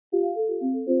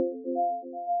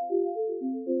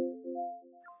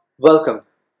Welcome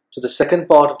to the second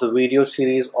part of the video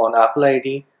series on Apple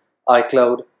ID,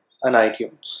 iCloud and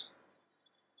iTunes.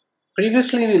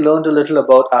 Previously we learned a little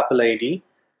about Apple ID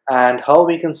and how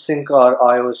we can sync our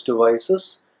iOS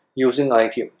devices using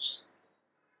iTunes.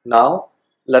 Now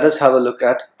let us have a look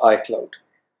at iCloud.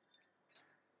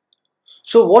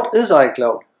 So what is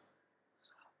iCloud?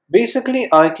 Basically,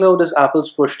 iCloud is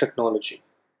Apple's push technology.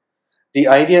 The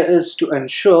idea is to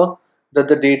ensure that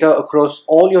the data across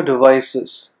all your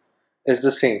devices is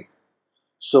the same.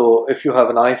 So if you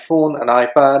have an iPhone, an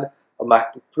iPad, a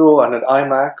MacBook Pro and an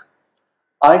iMac,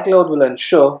 iCloud will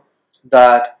ensure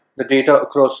that the data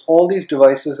across all these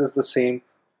devices is the same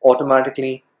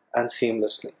automatically and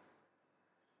seamlessly.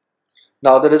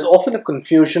 Now there is often a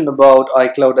confusion about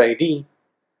iCloud ID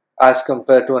as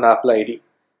compared to an Apple ID.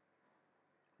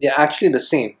 They're actually the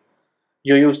same.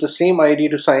 You use the same ID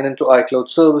to sign into iCloud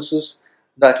services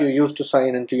that you use to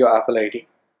sign into your Apple ID.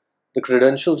 The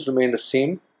credentials remain the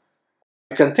same.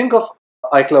 You can think of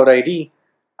iCloud ID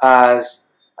as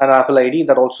an Apple ID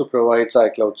that also provides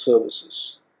iCloud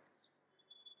services.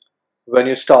 When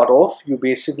you start off, you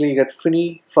basically get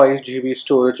free 5 GB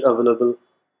storage available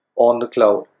on the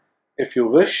cloud. If you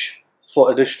wish for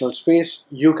additional space,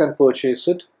 you can purchase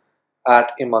it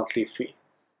at a monthly fee.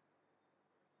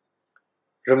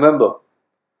 Remember,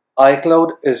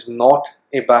 iCloud is not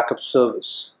a backup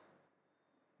service.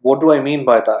 What do I mean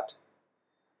by that?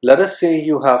 Let us say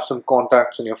you have some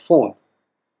contacts on your phone.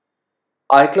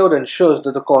 iCloud ensures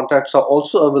that the contacts are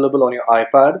also available on your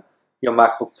iPad, your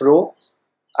MacBook Pro,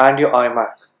 and your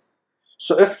iMac.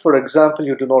 So if, for example,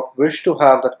 you do not wish to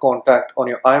have that contact on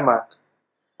your iMac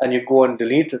and you go and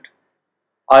delete it,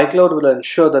 iCloud will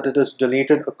ensure that it is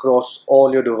deleted across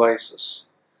all your devices.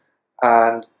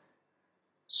 And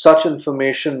such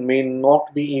information may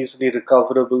not be easily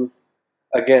recoverable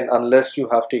again unless you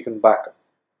have taken backup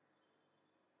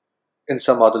in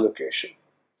some other location.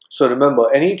 So remember,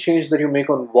 any change that you make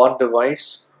on one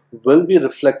device will be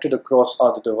reflected across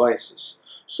other devices.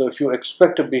 So if you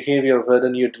expect a behavior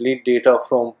wherein you delete data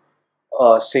from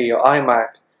say your iMac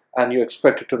and you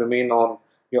expect it to remain on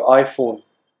your iPhone,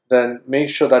 then make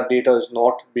sure that data is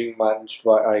not being managed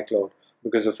by iCloud,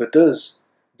 because if it is,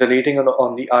 deleting it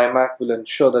on the iMac will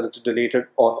ensure that it's deleted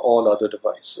on all other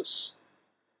devices.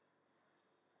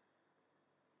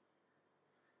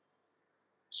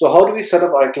 So how do we set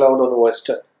up iCloud on OS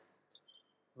X?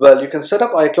 Well, you can set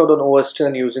up iCloud on OS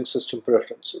X using System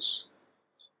Preferences.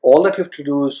 All that you have to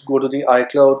do is go to the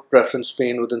iCloud preference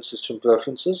pane within System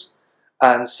Preferences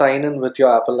and sign in with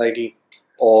your Apple ID,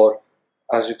 or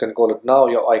as you can call it now,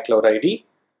 your iCloud ID,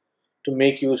 to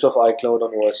make use of iCloud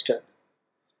on OS X.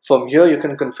 From here, you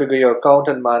can configure your account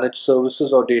and manage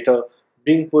services or data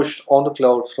being pushed on the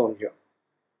cloud from here.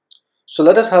 So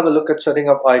let us have a look at setting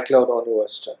up iCloud on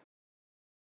OS X.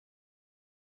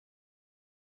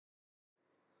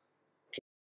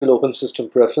 We'll open System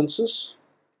Preferences,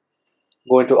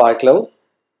 go into iCloud,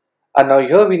 and now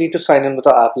here we need to sign in with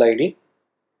our Apple ID,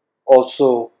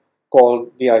 also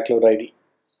called the iCloud ID.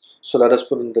 So let us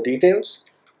put in the details.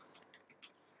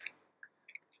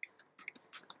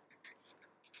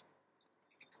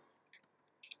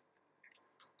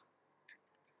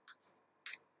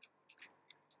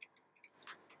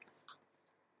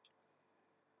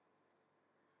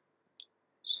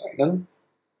 Sign in.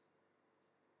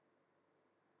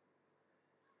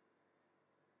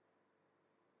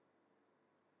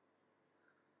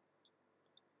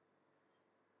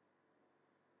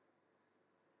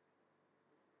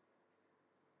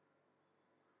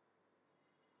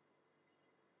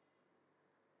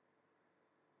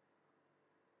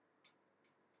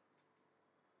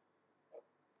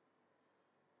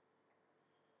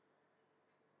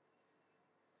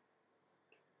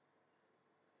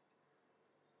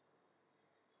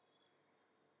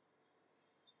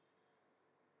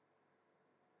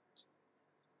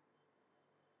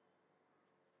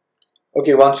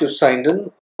 Okay, once you've signed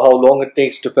in, how long it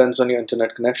takes depends on your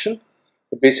internet connection.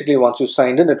 But basically, once you've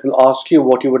signed in, it will ask you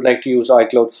what you would like to use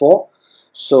iCloud for.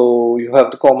 So you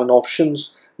have the common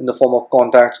options in the form of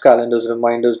contacts, calendars,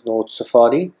 reminders, notes,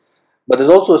 Safari. But there's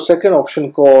also a second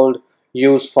option called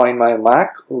Use Find My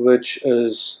Mac, which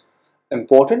is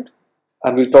important,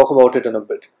 and we'll talk about it in a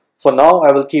bit. For now,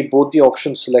 I will keep both the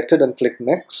options selected and click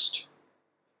Next.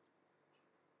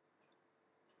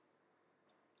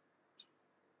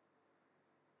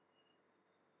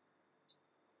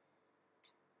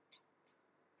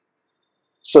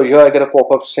 So here I get a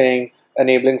pop-up saying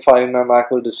enabling Find My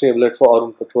Mac will disable it for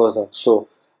Arun Patwardhan. So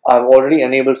I've already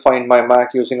enabled Find My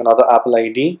Mac using another Apple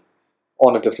ID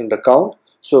on a different account.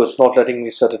 So it's not letting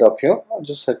me set it up here. I'll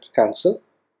just hit cancel.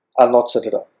 I'll not set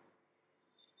it up.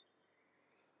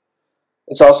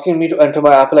 It's asking me to enter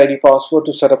my Apple ID password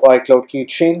to set up iCloud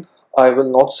keychain. I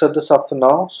will not set this up for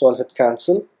now, so I'll hit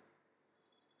cancel.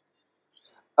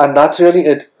 And that's really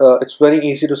it. It's very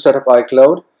easy to set up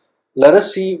iCloud. Let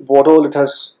us see what all it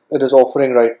is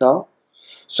offering right now.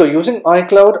 So using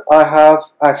iCloud, I have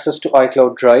access to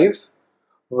iCloud Drive,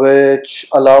 which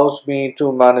allows me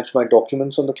to manage my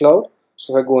documents on the cloud.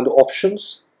 So if I go into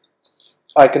options,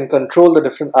 I can control the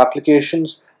different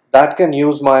applications that can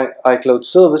use my iCloud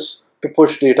service to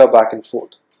push data back and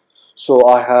forth. So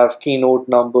I have Keynote,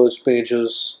 Numbers,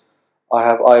 Pages, I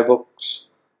have iBooks,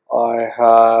 I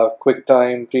have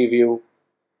QuickTime, Preview,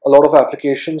 a lot of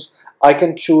applications. I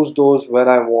can choose those when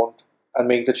I want and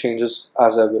make the changes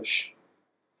as I wish.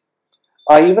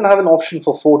 I even have an option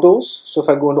for photos. So if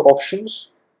I go into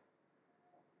options,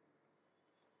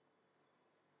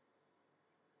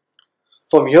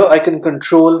 from here I can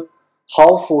control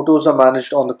how photos are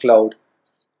managed on the cloud.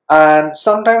 And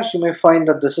sometimes you may find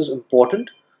that this is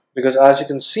important because, as you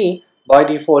can see, by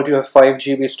default you have 5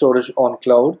 GB storage on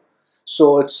cloud,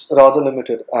 so it's rather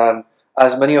limited. And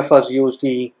as many of us use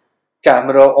the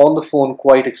camera on the phone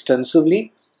quite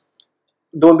extensively,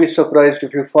 don't be surprised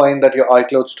if you find that your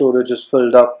iCloud storage is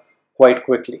filled up quite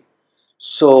quickly.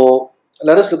 So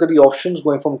let us look at the options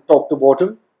going from top to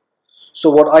bottom.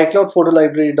 So what iCloud Photo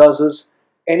Library does is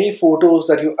any photos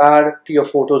that you add to your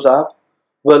Photos app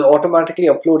will automatically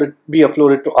be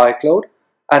uploaded to iCloud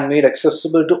and made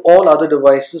accessible to all other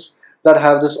devices that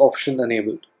have this option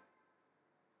enabled.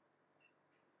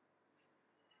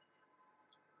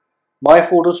 My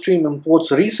photo stream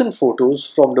imports recent photos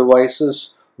from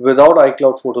devices without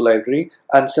iCloud Photo Library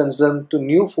and sends them to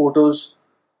new photos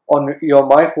on your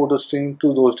My Photo stream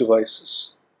to those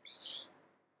devices.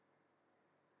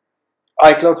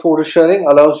 iCloud photo sharing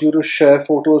allows you to share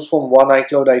photos from one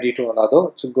iCloud ID to another.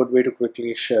 It's a good way to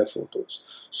quickly share photos.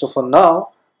 So for now,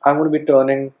 I'm going to be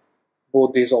turning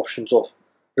both these options off.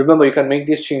 Remember, you can make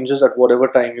these changes at whatever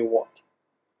time you want.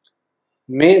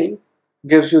 Mail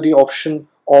gives you the option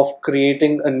of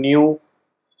creating a new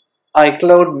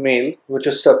iCloud mail, which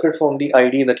is separate from the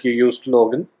ID that you use to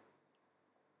log in.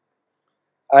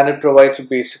 And it provides a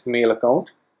basic mail account.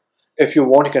 If you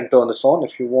want, you can turn this on.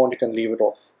 If you want, you can leave it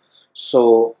off.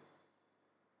 So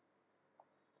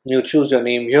you choose your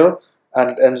name here and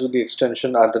it ends with the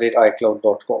extension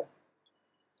 @icloud.com.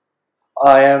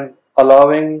 I am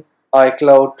allowing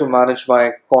iCloud to manage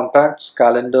my contacts,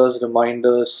 calendars,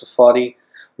 reminders, Safari,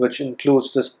 which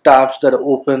includes the tabs that are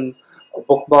open,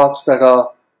 bookmarks that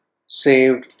are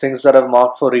saved, things that I've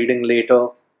marked for reading later,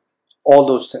 all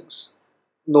those things.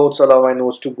 Notes allow my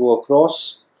notes to go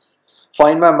across.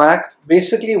 Find My Mac.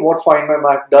 Basically what Find My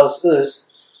Mac does is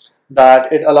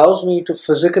that it allows me to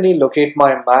physically locate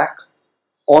my Mac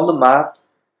on the map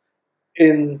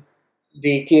in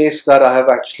the case that I have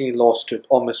actually lost it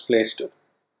or misplaced it.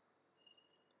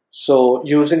 So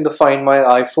using the Find My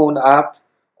iPhone app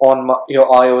on your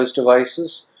iOS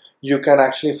devices, you can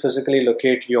actually physically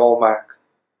locate your Mac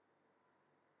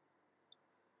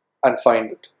and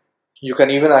find it. You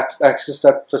can even access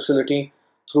that facility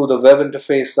through the web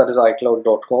interface that is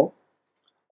iCloud.com.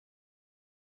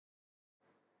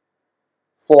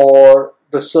 For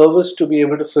the service to be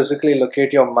able to physically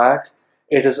locate your Mac,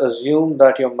 it is assumed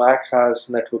that your Mac has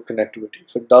network connectivity.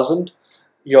 If it doesn't,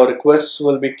 your requests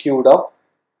will be queued up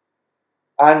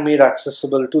and made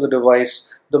accessible to the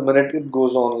device the minute it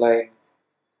goes online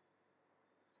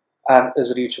and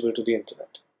is reachable to the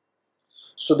internet.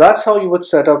 So that's how you would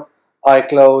set up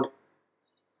iCloud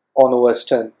on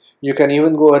OS X. You can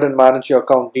even go ahead and manage your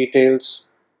account details,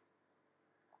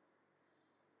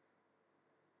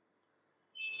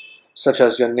 such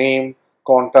as your name,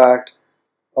 contact,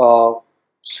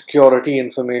 security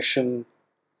information,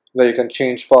 where you can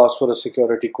change password or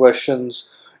security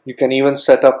questions. You can even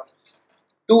set up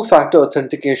two-factor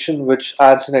authentication, which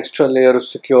adds an extra layer of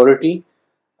security,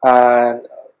 and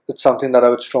it's something that I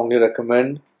would strongly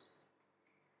recommend.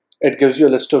 It gives you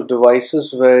a list of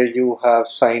devices where you have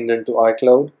signed into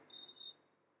iCloud.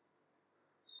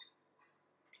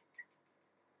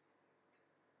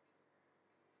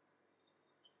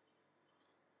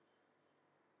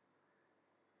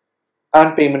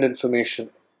 And payment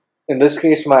information. In this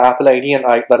case, my Apple ID and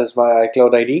that is my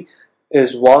iCloud ID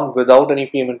is one without any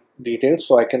payment details,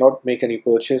 so I cannot make any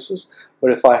purchases.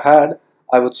 But if I had,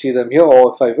 I would see them here,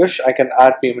 or if I wish, I can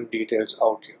add payment details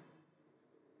out here.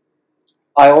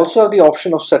 I also have the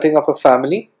option of setting up a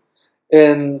family.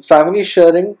 In family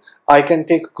sharing, I can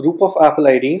take a group of Apple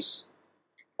IDs,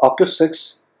 up to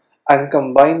 6, and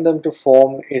combine them to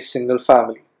form a single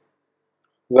family,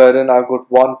 wherein I've got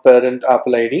one parent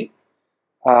Apple ID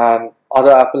and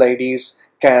other Apple IDs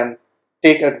can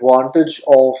take advantage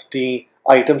of the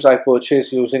items I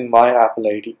purchase using my Apple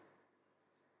ID.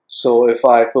 So if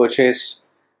I purchase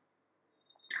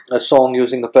a song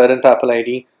using the parent Apple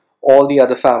ID, all the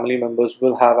other family members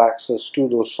will have access to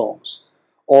those songs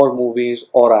or movies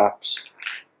or apps.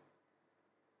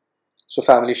 So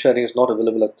family sharing is not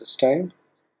available at this time.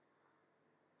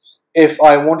 If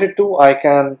I wanted to, I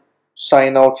can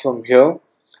sign out from here.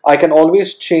 I can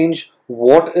always change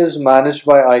what is managed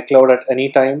by iCloud at any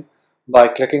time by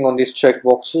clicking on these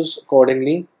checkboxes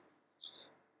accordingly.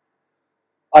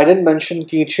 I didn't mention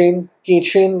keychain.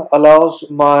 Keychain allows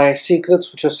my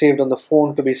secrets which are saved on the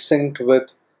phone to be synced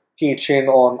with keychain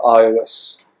on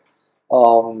iOS.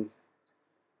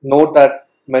 Note that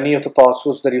many of the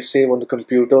passwords that you save on the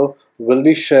computer will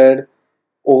be shared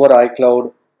over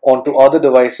iCloud onto other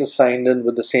devices signed in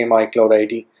with the same iCloud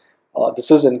ID. This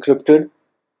is encrypted,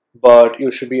 but you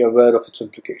should be aware of its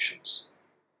implications.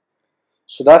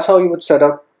 So that's how you would set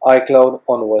up iCloud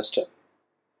on OS X.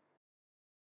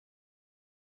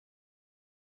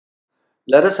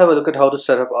 Let us have a look at how to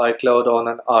set up iCloud on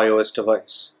an iOS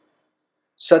device.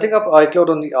 Setting up iCloud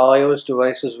on the iOS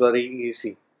device is very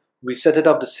easy. We set it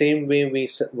up the same way we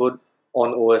would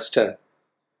on OS X.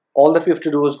 All that we have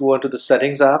to do is go into the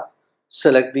Settings app,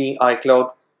 select the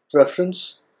iCloud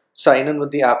preference, sign in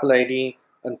with the Apple ID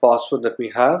and password that we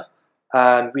have,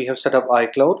 and we have set up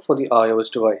iCloud for the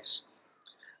iOS device.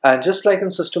 And just like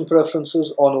in System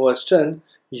Preferences on OS X,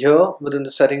 here within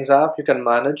the Settings app you can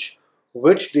manage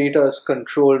which data is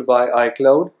controlled by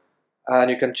iCloud, and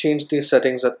you can change these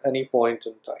settings at any point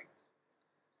in time.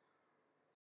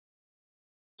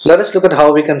 Let us look at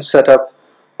how we can set up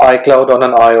iCloud on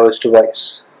an iOS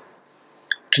device.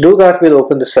 To do that, we'll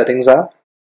open the Settings app,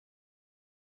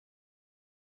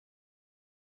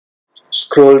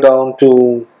 scroll down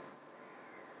to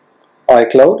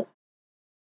iCloud,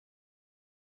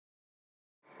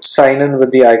 sign in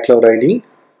with the iCloud ID,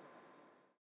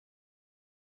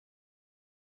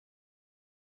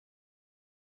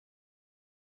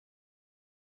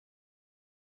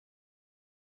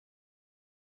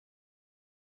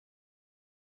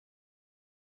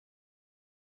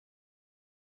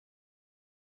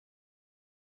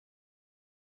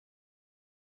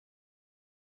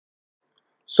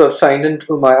 so I've signed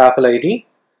into my Apple ID.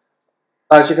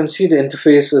 As you can see, the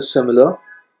interface is similar.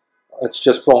 It's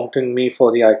just prompting me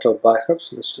for the iCloud backup,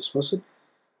 so let's dismiss it.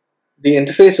 The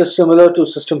interface is similar to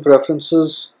System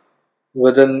Preferences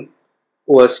within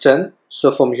OS X.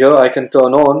 So from here I can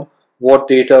turn on what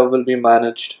data will be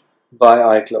managed by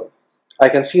iCloud. I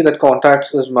can see that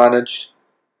contacts is managed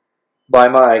by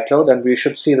my iCloud, and we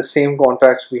should see the same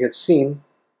contacts we had seen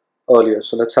earlier.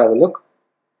 So let's have a look.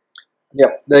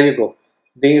 Yep, there you go.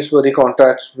 These were the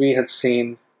contacts we had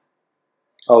seen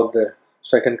out there.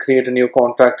 So I can create a new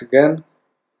contact again,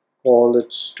 call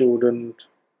it student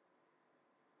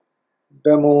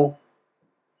demo.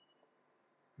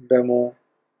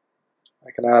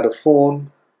 I can add a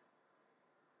phone.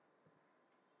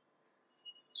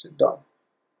 So done.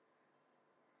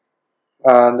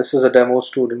 And this is a demo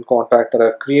student contact that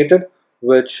I've created,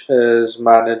 which is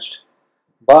managed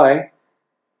by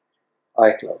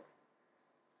iCloud.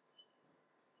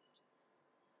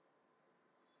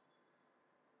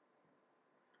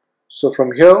 So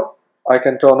from here I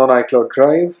can turn on iCloud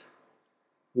Drive.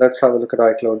 Let's have a look at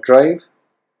iCloud Drive.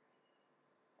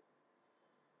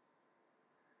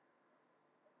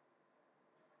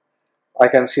 I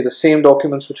can see the same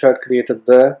documents which I had created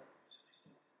there.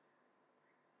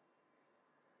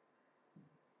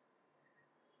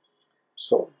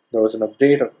 So there was an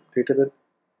update, I've updated it.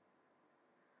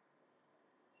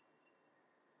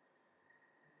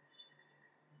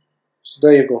 So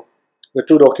there you go. The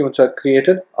two documents I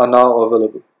created are now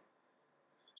available.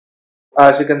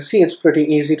 As you can see, it's pretty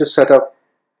easy to set up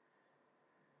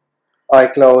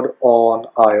iCloud on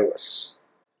iOS.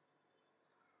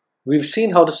 We've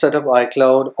seen how to set up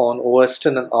iCloud on OS X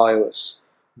and iOS,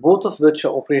 both of which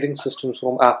are operating systems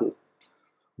from Apple.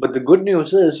 But the good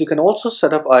news is you can also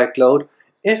set up iCloud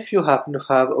if you happen to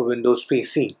have a Windows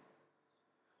PC.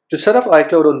 To set up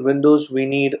iCloud on Windows, we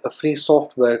need a free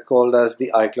software called as the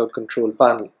iCloud Control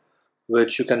Panel,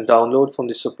 which you can download from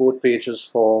the support pages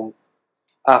from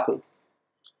Apple.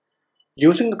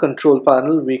 Using the control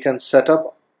panel, we can set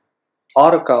up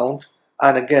our account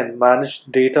and again manage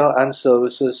data and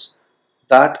services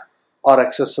that are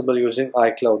accessible using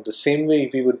iCloud, the same way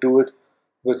we would do it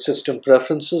with System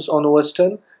Preferences on OS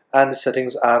X and the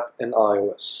Settings app in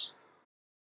iOS.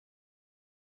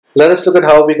 Let us look at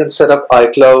how we can set up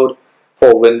iCloud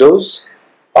for Windows.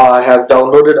 I have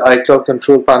downloaded iCloud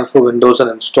Control Panel for Windows and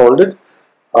installed it.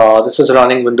 This is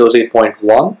running Windows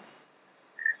 8.1.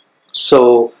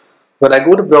 So when I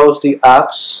go to browse the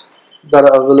apps that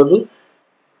are available,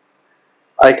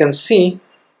 I can see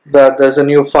that there's a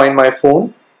new Find My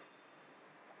Phone,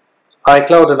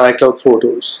 iCloud and iCloud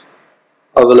Photos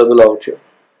available out here.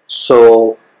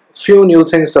 So few new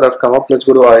things that have come up. Let's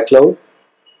go to iCloud.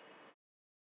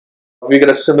 We get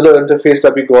a similar interface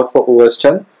that we got for OS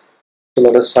 10. So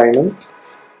let us sign in.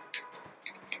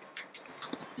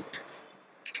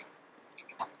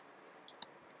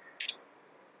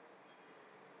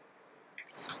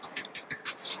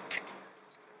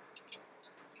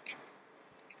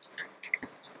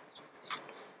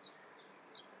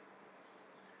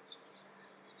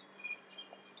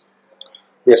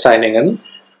 We are signing in.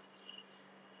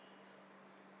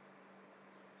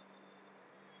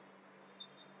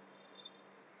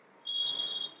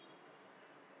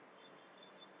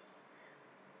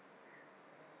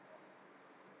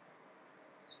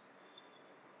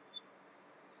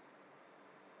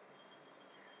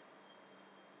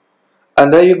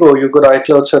 And there you go, you got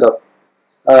iCloud set up.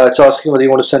 It's asking whether you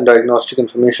want to send diagnostic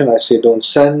information. I say don't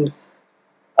send.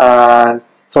 And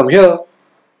from here,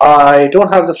 I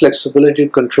don't have the flexibility to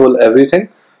control everything,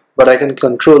 but I can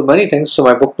control many things. So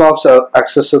my bookmarks are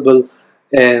accessible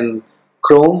in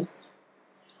Chrome.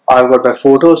 I've got my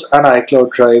photos and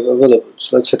iCloud Drive available.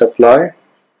 So let's hit apply.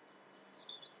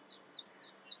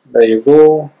 There you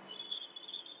go.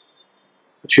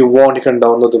 If you want, you can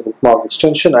download the bookmark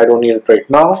extension. I don't need it right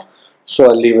now, so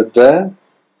I'll leave it there.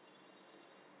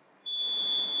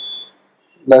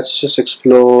 Let's just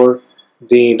explore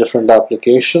the different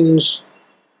applications.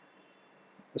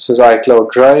 This is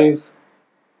iCloud Drive.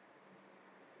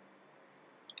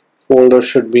 Folder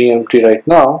should be empty right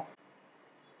now.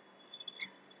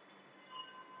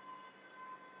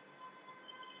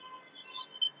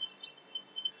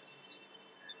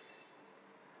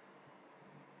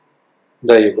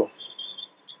 There you go.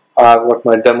 I've got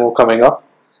my demo coming up.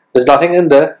 There's nothing in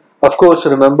there. Of course,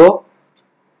 remember,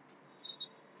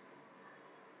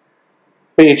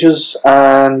 Pages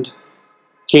and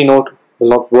Keynote will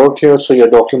not work here, so your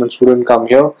documents wouldn't come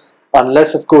here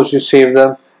unless, of course, you save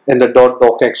them in the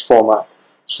 .docx format.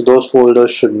 So those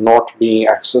folders should not be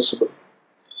accessible.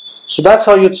 So that's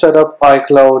how you'd set up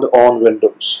iCloud on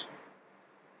Windows.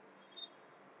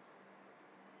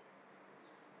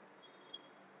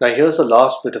 Now here's the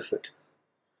last bit of it.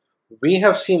 We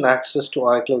have seen access to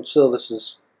iCloud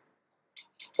services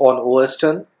on OS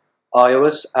 10,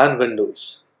 iOS and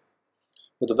Windows.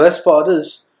 But the best part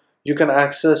is you can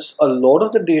access a lot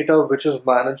of the data which is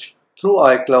managed through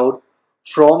iCloud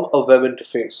from a web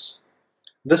interface.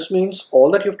 This means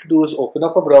all that you have to do is open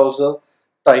up a browser,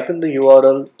 type in the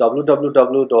URL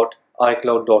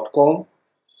www.icloud.com,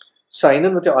 sign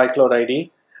in with your iCloud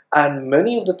ID, and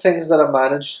many of the things that are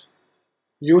managed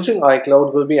using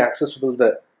iCloud will be accessible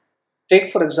there.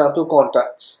 Take for example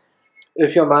contacts.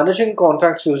 If you're managing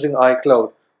contacts using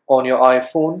iCloud on your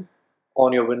iPhone,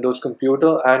 on your Windows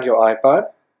computer and your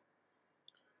iPad,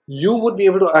 you would be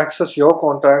able to access your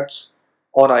contacts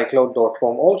on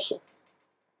iCloud.com also.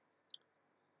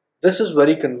 This is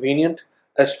very convenient,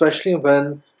 especially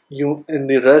when you in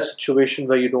the rare situation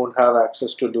where you don't have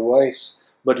access to a device,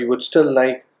 but you would still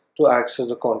like to access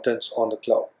the contents on the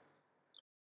cloud.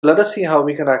 Let us see how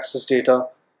we can access data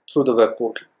through the web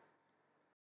portal.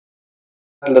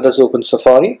 Let us open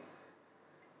Safari,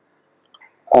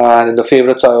 and in the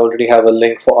favorites I already have a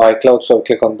link for iCloud, so I'll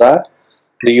click on that.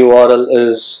 The URL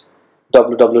is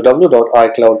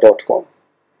www.icloud.com.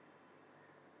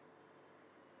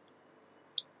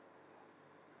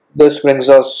 This brings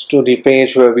us to the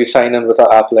page where we sign in with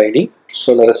our Apple ID.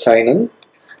 So let us sign in.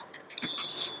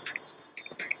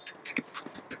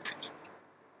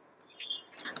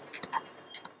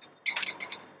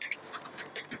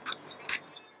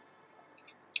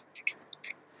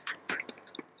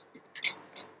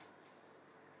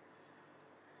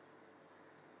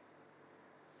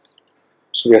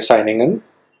 So we are signing in.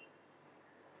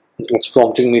 It's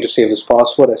prompting me to save this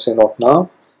password. I say not now.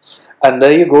 And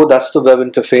there you go, that's the web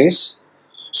interface.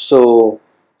 So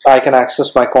I can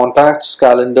access my contacts,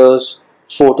 calendars,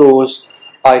 photos,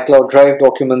 iCloud Drive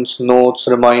documents, notes,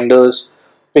 reminders,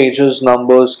 pages,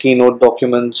 numbers, keynote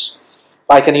documents.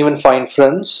 I can even find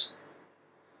friends.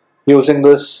 Using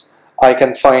this, I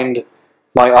can find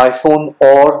my iPhone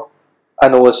or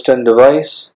an OS 10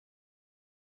 device.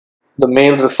 The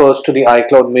mail refers to the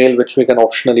iCloud mail, which we can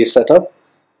optionally set up.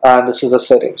 And this is the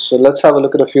settings. So let's have a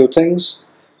look at a few things.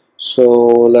 So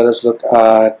let us look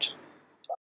at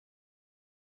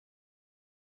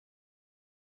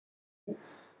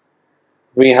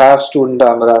we have student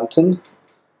Amaranthan,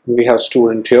 we have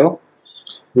student here.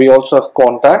 We also have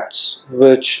contacts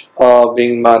which are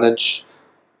being managed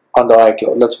under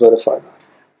iCloud. Let's verify that.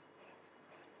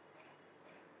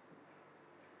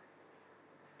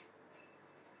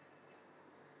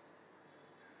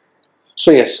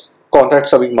 So yes,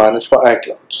 contacts are being managed by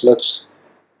iCloud. So let's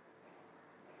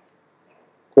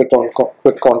quit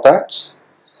contacts,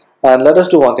 and let us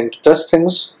do one thing to test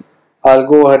things. I'll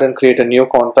go ahead and create a new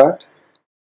contact.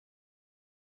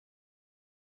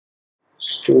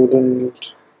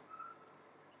 Student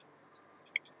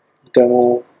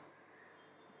demo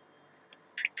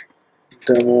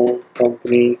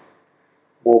company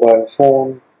mobile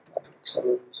phone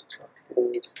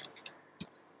 764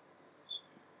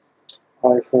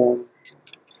 iPhone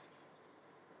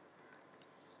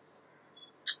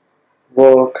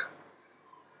work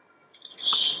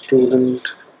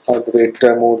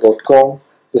student@demo.com.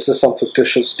 This is some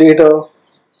fictitious data.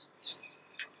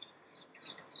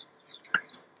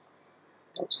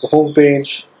 That's the home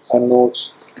page and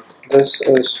notes. This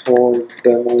is for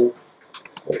demo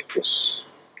purpose.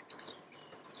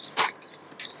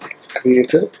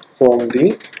 Created from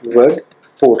the web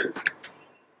portal.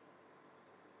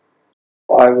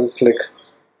 I will click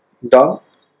done.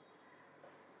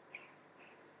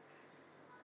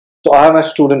 So I have my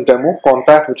student demo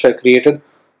contact which I created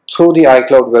through the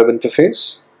iCloud web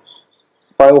interface.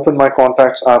 If I open my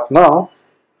contacts app now,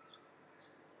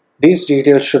 these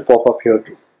details should pop up here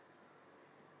too.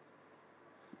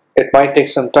 It might take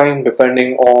some time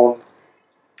depending on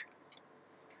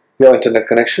your internet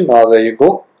connection. Now there you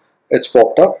go, it's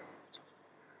popped up,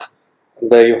 and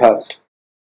there you have it.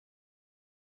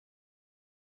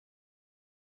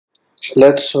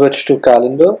 Let's switch to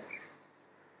calendar.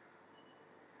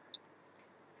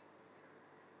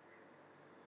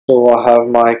 So I have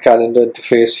my calendar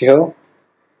interface here.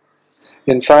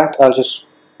 In fact, I'll just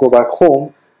go back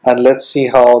home and let's see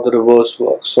how the reverse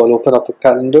works. So I'll open up the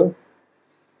calendar,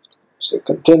 say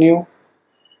continue.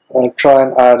 I'll try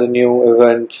and add a new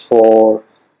event for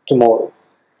tomorrow.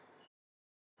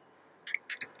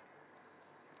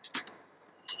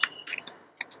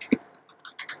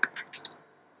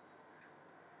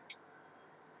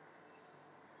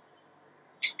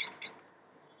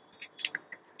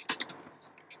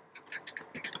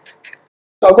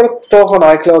 So I'm going to talk on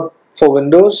iCloud for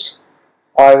Windows.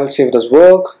 I will save it as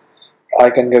work. I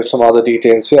can give some other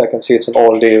details here. I can say it's an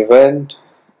all-day event.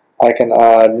 I can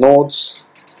add notes.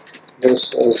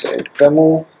 This is a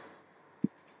demo.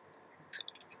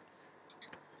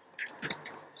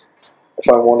 If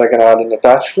I want, I can add an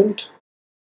attachment.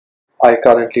 I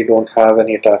currently don't have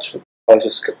any attachment. I'll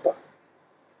just skip that.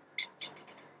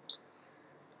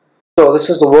 So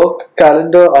this is the work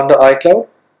calendar under iCloud.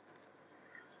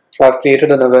 I've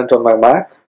created an event on my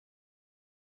Mac.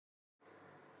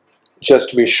 Just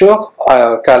to be sure,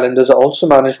 calendars are also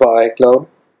managed by iCloud.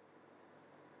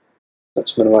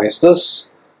 Let's minimize this.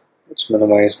 Let's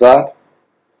minimize that.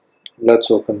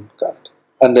 Let's open calendar.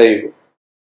 And there you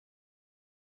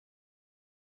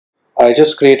go. I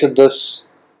just created this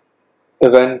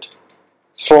event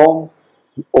from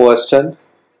OS 10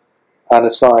 and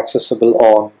it's now accessible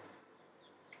on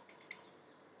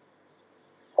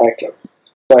iCloud.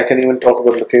 So I can even talk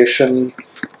about location.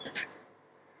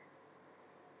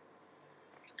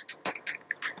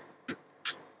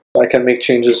 I can make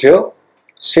changes here,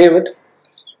 save it,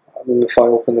 and then if I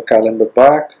open the calendar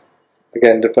back,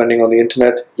 again depending on the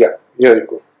internet, yeah, here you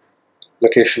go.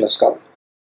 Location is coming.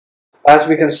 As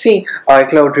we can see,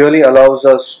 iCloud really allows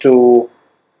us to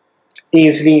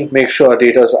easily make sure our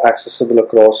data is accessible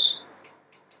across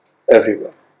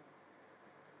everywhere.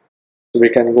 So we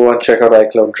can go and check out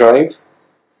iCloud Drive.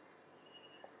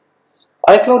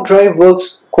 iCloud Drive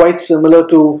works quite similar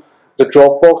to the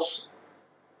Dropbox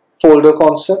folder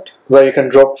concept where you can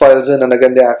drop files in and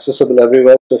again they're accessible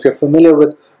everywhere. So if you're familiar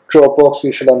with Dropbox,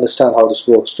 you should understand how this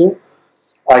works too.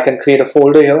 I can create a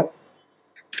folder here,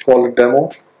 call it demo.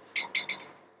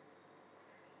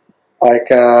 I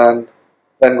can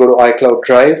then go to iCloud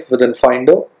Drive within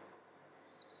Finder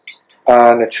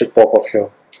and it should pop up here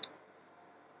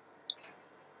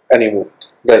any moment.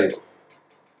 There you go.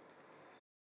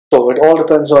 So it all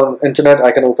depends on internet.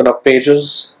 I can open up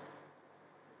Pages,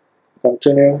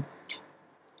 continue.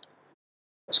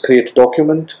 Let's create a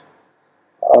document.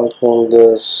 I'll call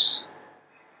this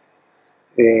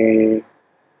a,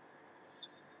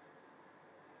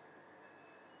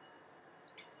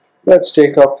 let's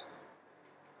take up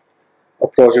a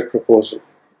project proposal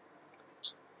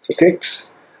for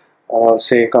kicks. I'll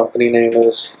say company name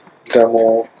is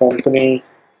Demo Company,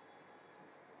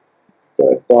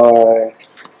 led by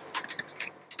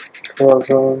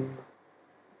Kevin.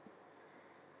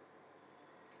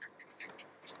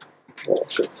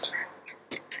 project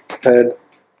head.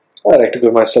 I like to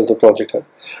give myself the project head.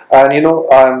 And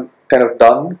I'm kind of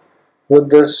done with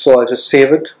this, so I'll just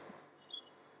save it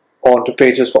onto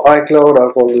pages for iCloud.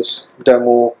 I'll call this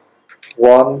demo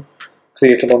 1,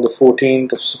 created on the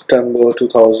 14th of September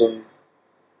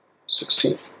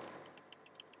 2016.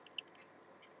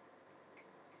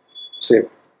 Save.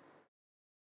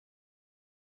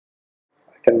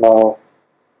 I can now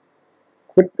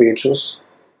quit pages,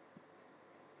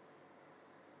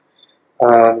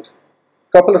 and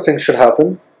a couple of things should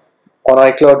happen. On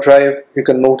iCloud Drive, you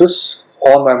can notice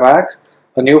on my Mac,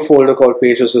 a new folder called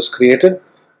Pages is created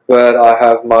where I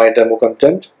have my demo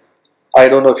content. I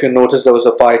don't know if you noticed there was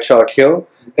a pie chart here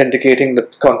indicating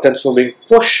that contents were being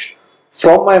pushed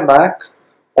from my Mac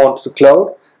onto the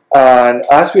cloud, and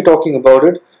as we're talking about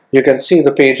it, you can see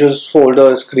the Pages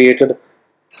folder is created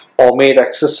or made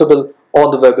accessible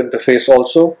on the web interface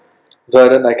also,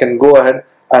 wherein I can go ahead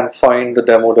and find the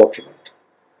demo document.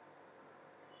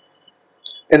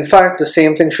 In fact, the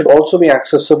same thing should also be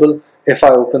accessible if I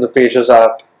open the Pages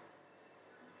app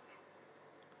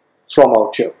from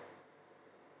out here.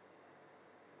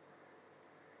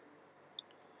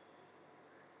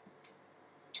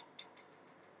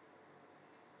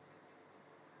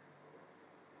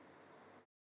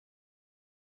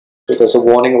 So there's a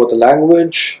warning about the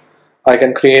language. I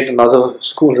can create another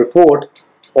school report,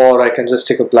 or I can just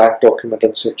take a blank document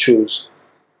and say choose.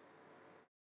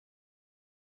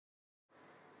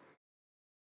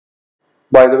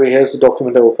 By the way, here's the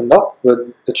document I opened up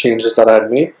with the changes that I had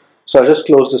made. So I'll just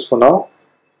close this for now.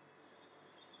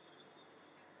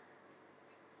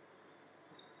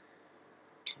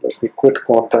 Let me quit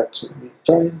contacts in the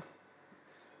meantime.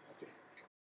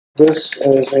 This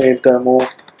is a demo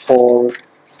for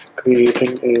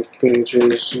creating a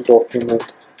pages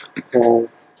document from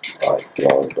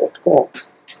iCloud.com.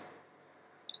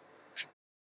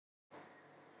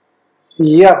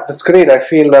 Yeah, that's great. I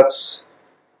feel that's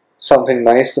something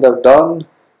nice that I've done.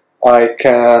 I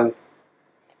can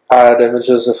add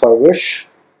images if I wish,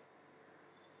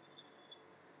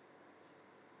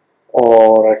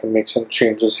 or I can make some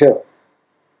changes here.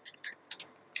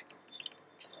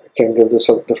 I can give this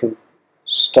a different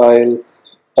style,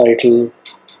 title,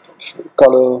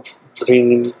 color,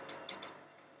 green.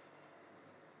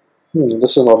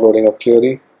 This is not loading up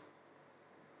clearly.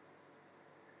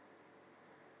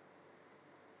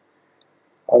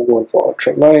 I'll go in for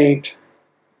ultralight,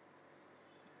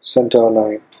 center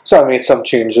align. So I made some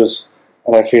changes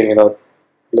and I feel it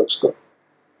looks good.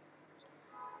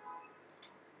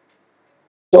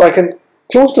 So I can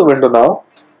close the window now,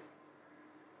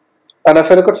 and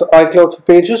if I look at iCloud for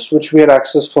Pages, which we had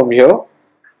accessed from here,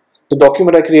 the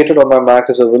document I created on my Mac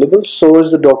is available. So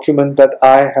is the document that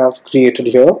I have created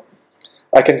here.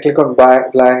 I can click on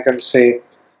blank and say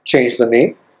change the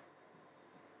name.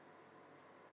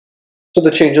 So the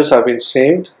changes have been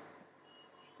saved.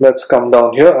 Let's come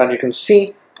down here and you can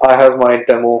see I have my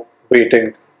demo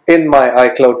waiting in my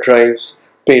iCloud Drive's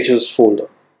Pages folder.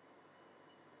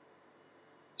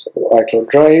 So iCloud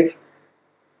Drive,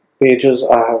 Pages,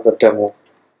 I have the demo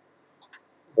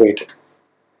waiting.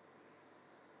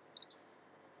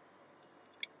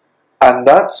 And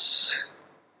that's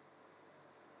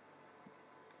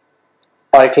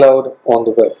iCloud on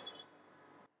the web.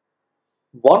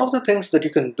 One of the things that you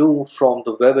can do from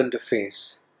the web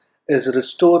interface is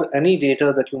restore any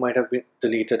data that you might have been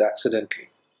deleted accidentally.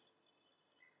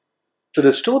 To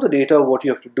restore the data, what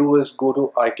you have to do is go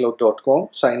to iCloud.com,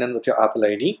 sign in with your Apple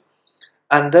ID,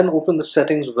 and then open the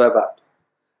Settings web app.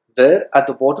 There, at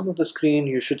the bottom of the screen,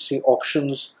 you should see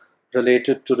options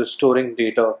related to restoring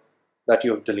data that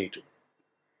you have deleted.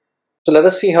 So let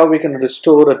us see how we can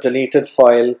restore a deleted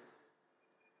file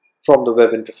from the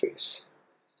web interface.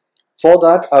 For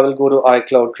that, I will go to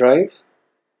iCloud Drive.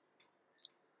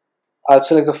 I'll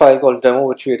select the file called demo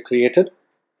which we had created.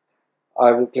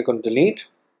 I will click on delete.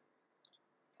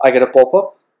 I get a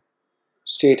pop-up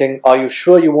stating, are you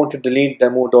sure you want to delete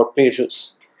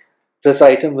demo.pages? This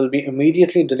item will be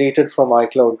immediately deleted from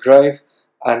iCloud Drive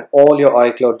and all your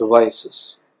iCloud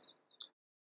devices.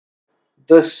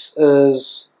 This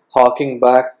is harking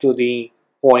back to the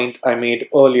point I made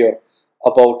earlier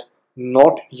about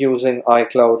not using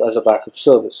iCloud as a backup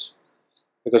service.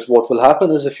 Because what will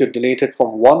happen is if you delete it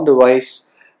from one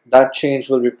device, that change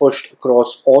will be pushed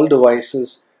across all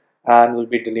devices and will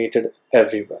be deleted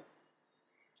everywhere.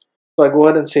 So I go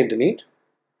ahead and say delete.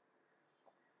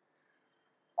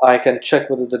 I can check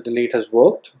whether the delete has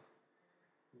worked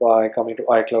by coming to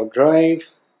iCloud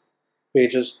Drive,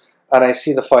 Pages, and I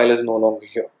see the file is no longer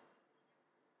here.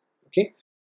 Okay.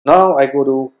 Now I go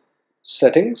to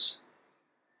Settings.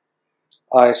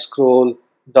 I scroll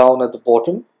down at the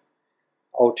bottom.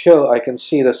 Out here I can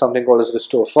see there's something called as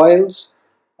restore files.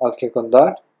 I'll click on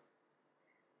that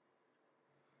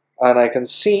and I can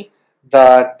see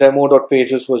that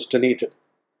demo.pages was deleted.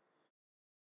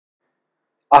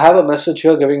 I have a message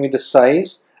here giving me the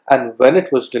size and when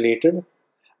it was deleted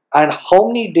and how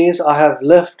many days I have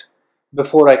left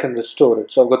before I can restore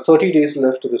it. So I've got 30 days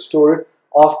left to restore it,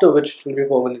 after which it will be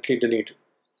permanently deleted.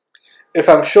 If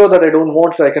I'm sure that I don't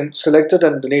want it, I can select it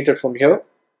and delete it from here.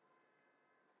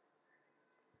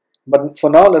 But for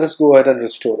now, let us go ahead and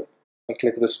restore it. I'll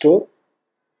click restore.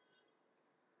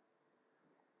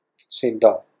 See,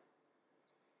 done.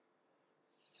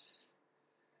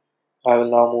 I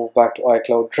will now move back to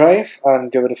iCloud Drive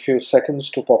and give it a few seconds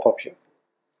to pop up here.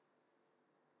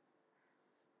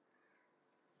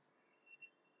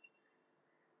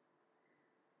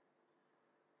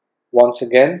 Once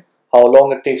again, how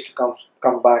long it takes to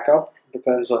come back up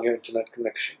depends on your internet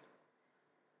connection,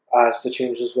 as the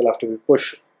changes will have to be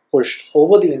pushed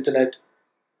over the internet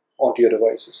onto your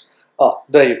devices.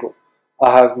 There you go.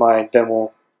 I have my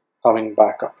demo coming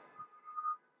back up.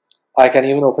 I can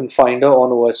even open Finder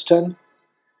on OS X,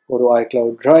 go to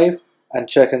iCloud Drive and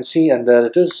check and see, and there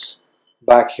it is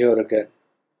back here again.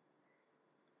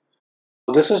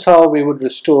 This is how we would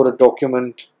restore a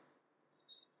document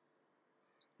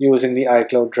using the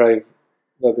iCloud Drive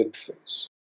web interface.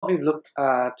 We've looked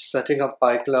at setting up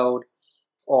iCloud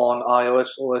on iOS,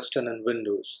 OS X and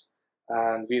Windows,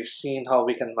 and we've seen how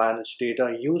we can manage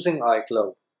data using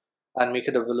iCloud and make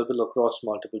it available across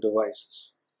multiple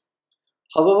devices.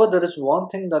 However, there is one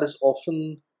thing that is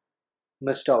often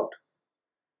missed out.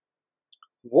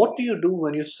 What do you do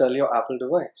when you sell your Apple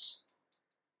device?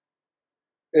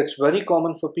 It's very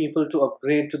common for people to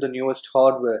upgrade to the newest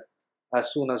hardware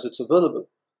as soon as it's available,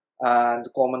 and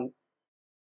the common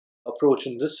approach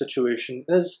in this situation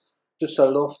is to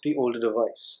sell off the older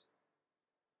device.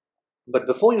 But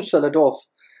before you sell it off,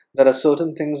 there are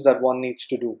certain things that one needs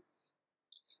to do.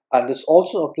 And this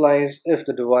also applies if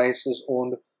the device is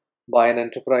owned by an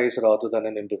enterprise rather than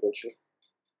an individual.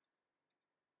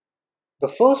 The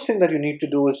first thing that you need to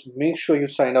do is make sure you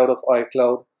sign out of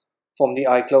iCloud from the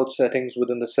iCloud settings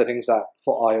within the Settings app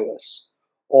for iOS,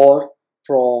 or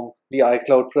from the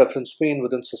iCloud preference pane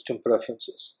within System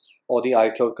Preferences, or the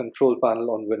iCloud control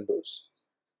panel on Windows.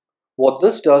 What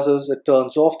this does is it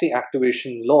turns off the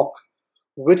activation lock,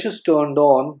 which is turned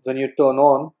on when you turn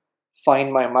on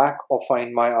Find My Mac or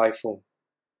Find My iPhone.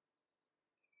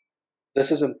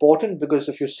 This is important because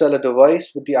if you sell a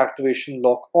device with the activation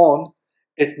lock on,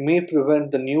 it may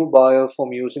prevent the new buyer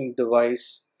from using the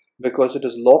device because it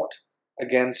is locked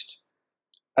against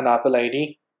an Apple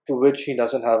ID to which he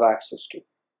doesn't have access to.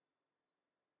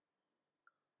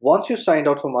 Once you signed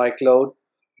out from iCloud,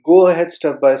 go ahead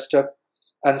step by step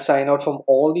and sign out from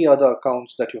all the other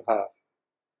accounts that you have.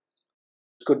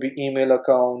 This could be email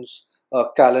accounts,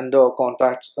 calendar or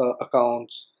contacts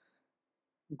accounts.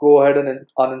 Go ahead and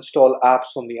uninstall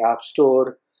apps from the App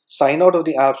Store. Sign out of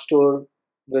the App Store,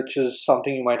 which is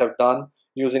something you might have done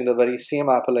using the very same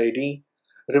Apple ID.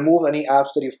 Remove any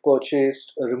apps that you've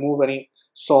purchased, remove any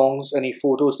songs, any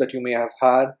photos that you may have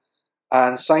had,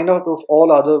 and sign out of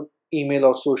all other email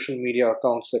or social media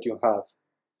accounts that you have.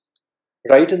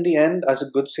 Right in the end, as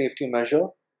a good safety measure,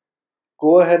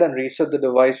 go ahead and reset the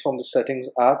device from the Settings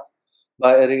app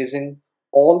by erasing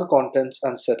all the contents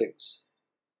and settings.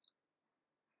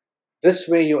 This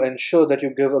way you ensure that you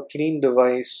give a clean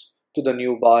device to the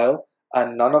new buyer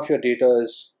and none of your data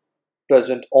is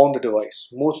present on the device.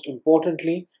 Most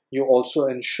importantly, you also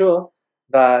ensure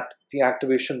that the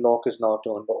activation lock is now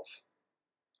turned off.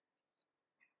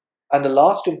 And the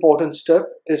last important step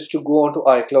is to go onto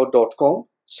iCloud.com,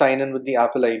 sign in with the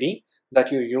Apple ID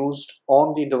that you used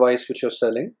on the device which you're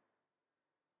selling.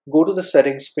 Go to the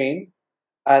settings pane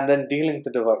and then delink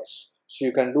the device. So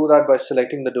you can do that by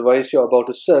selecting the device you're about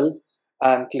to sell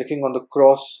and clicking on the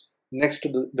cross next to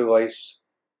the device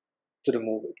to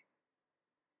remove it.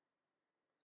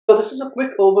 So this is a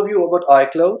quick overview about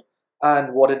iCloud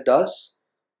and what it does.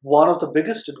 One of the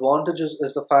biggest advantages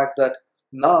is the fact that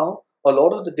now a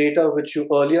lot of the data which you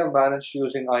earlier managed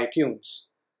using iTunes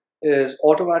is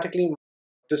automatically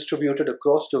distributed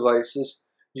across devices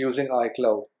using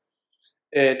iCloud.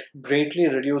 It greatly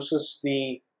reduces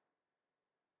the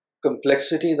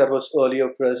complexity that was earlier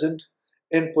present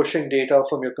in pushing data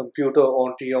from your computer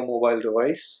onto your mobile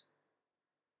device.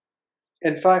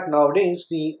 In fact, nowadays,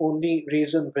 the only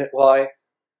reason why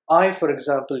I, for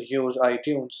example, use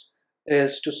iTunes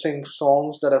is to sing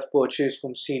songs that I've purchased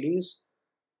from CDs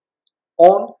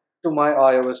on to my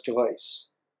iOS device.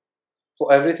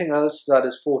 For everything else, that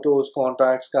is photos,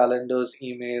 contacts, calendars,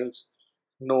 emails,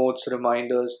 notes,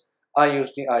 reminders, I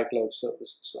use the iCloud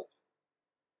service itself.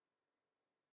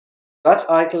 That's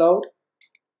iCloud.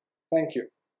 Thank you.